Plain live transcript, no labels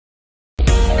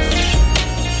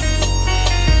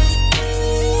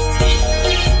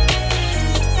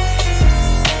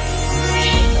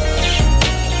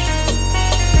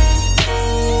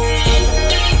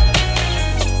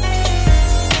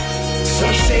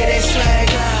say they swag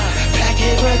out,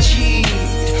 packing much heat.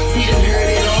 We done heard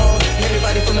it all.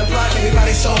 Everybody from the block,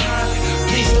 everybody so hot.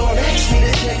 Please don't ask me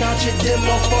to check out your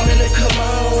demo phone in the come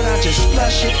on. I just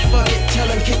flush it, fuck it, tell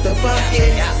them kick the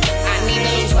bucket. I need to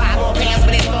lose 5 more pounds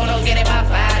for this photo, get it by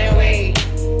Friday week.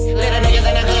 Little niggas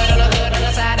in the hood, on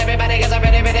the side, everybody gets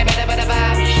ready for the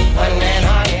vibe. One man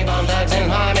army, bomb thugs in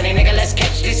harmony, nigga, let's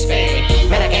catch this fade.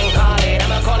 Man, I can't call it,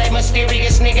 I'ma call it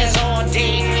mysterious niggas all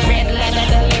day. Red leather,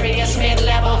 delirious,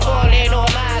 mid-level, falling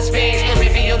on my space.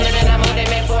 Peripheral living, I'm holding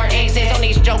me 4 aces on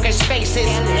these joker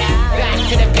spaces. Back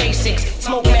to the basics,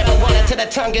 smoke marijuana till the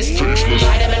tongue is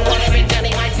vitamin water, big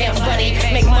Johnny, my pimp buddy.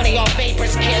 Make money off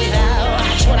vapors, kill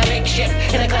watch when I make shit.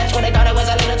 In the clutch when they thought it was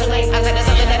a little too late. I said there's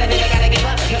something that I think I gotta give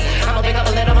up. I'ma pick up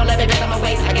a little more, let me pick up my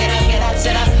weight. I get up,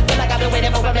 sit up. Feel like I've been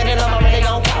waiting for a minute, I'm already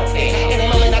on coffee. Any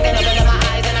moment I can open up my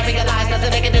eyes and I realize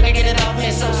nothing they can do to get it off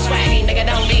me. So swaggy, nigga,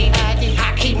 don't be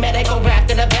I keep medical wrapped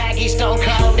in a baggie, stone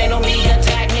cold. They don't need to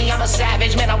tag me, I'm a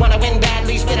savage. Man, I wanna win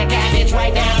badly, spit a cabbage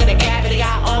right down to the cavity.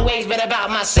 I always been about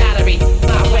my salary.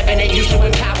 My weapon, it used to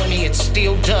empower me, it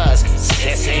still does.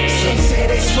 Sissy. Some say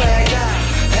they swag out,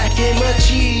 packing much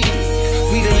heat.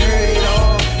 We done heard it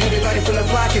all. Everybody from the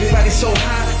block, everybody so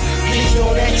hot. Please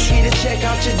don't ask me to check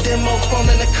out your demo phone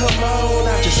in the come on.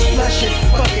 I just flush it,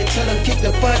 fuck it, tell them kick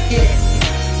the bucket.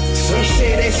 Some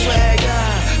say they swag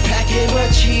out, packing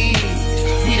much heat.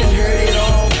 We done heard it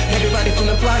all. Everybody from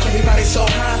the block, everybody so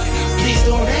hot. Please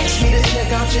don't ask me to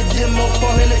check out your demo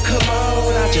phone in the come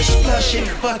on. I just flush it,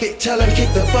 fuck it, tell them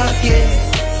kick the bucket.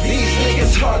 These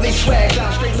niggas hardly swagged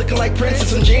out, straight looking like Prince in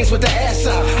some jeans with the ass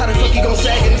out. How the fuck you gon'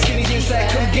 sag in the skinny jeans sack?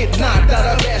 Come get knocked out,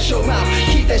 I bash your mouth.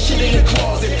 Keep that shit in the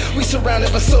closet. We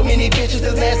surrounded by so many bitches,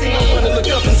 the last thing I wanna look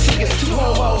up and see is 2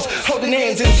 homos holding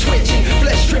hands and switching.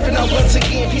 Flesh tripping out once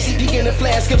again, PCP in a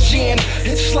flask of gin.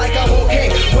 It's like I'm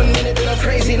okay, 1 minute then I'm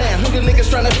crazy now. Who the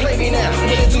niggas tryna play me now?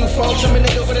 What it do, folks? I'm a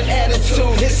nigga with an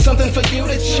attitude. It's something for you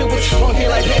to chew, it's funky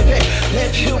like Pepe.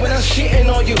 Left you when I'm shitting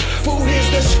on you. Fool, here's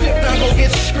the script, I'm gon' get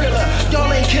Skrilla.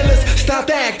 Y'all ain't killers, stop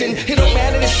acting. It don't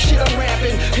matter this shit I'm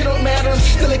rapping. It don't matter, I'm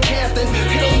still a captain.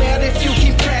 It don't matter if you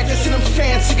keep practicing, I'm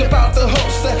fancy about the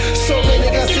holster. So many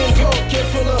niggas in poker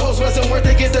full of hoes, wasn't worth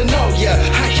to get to know ya.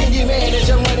 How can you manage?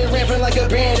 I'm running rampant like a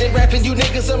bandit. Rapping you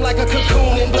niggas, I'm like a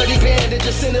cocoon and bloody bandit.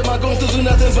 Just sending my goons to do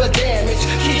nothing but damage.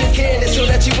 Keep it candid so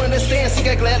that you understand. See,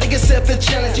 I gladly accept the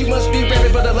challenge. You must be ready,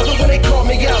 but I love it when they call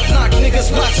me out. Knock niggas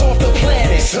blocks off the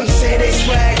planet. Some say they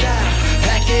swagged out,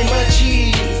 packing much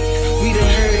heat. We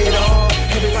done heard it all.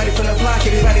 Everybody from the block,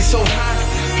 everybody so hot.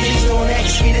 Please don't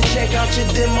ask me to check out your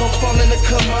demo phone in the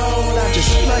come on. I just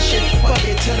flush it, fuck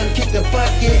it, tell them kick the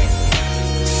bucket.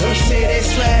 Some say they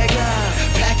swag out,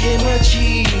 packing much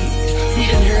heat. We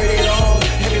done heard it all.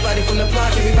 Everybody from the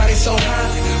block, everybody so hot.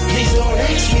 Please don't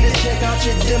ask me to check out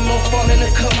your demo phone in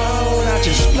the come on. I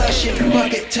just flush it,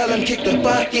 fuck it, tell them kick the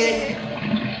bucket.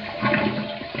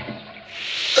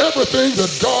 Everything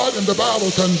that God in the Bible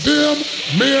condemned,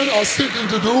 men are seeking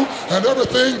to do, and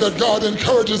everything that God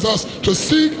encourages us to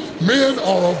seek, men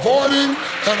are avoiding,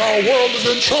 and our world is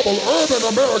in trouble. Urban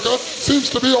America seems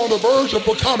to be on the verge of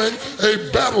becoming a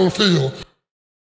battlefield.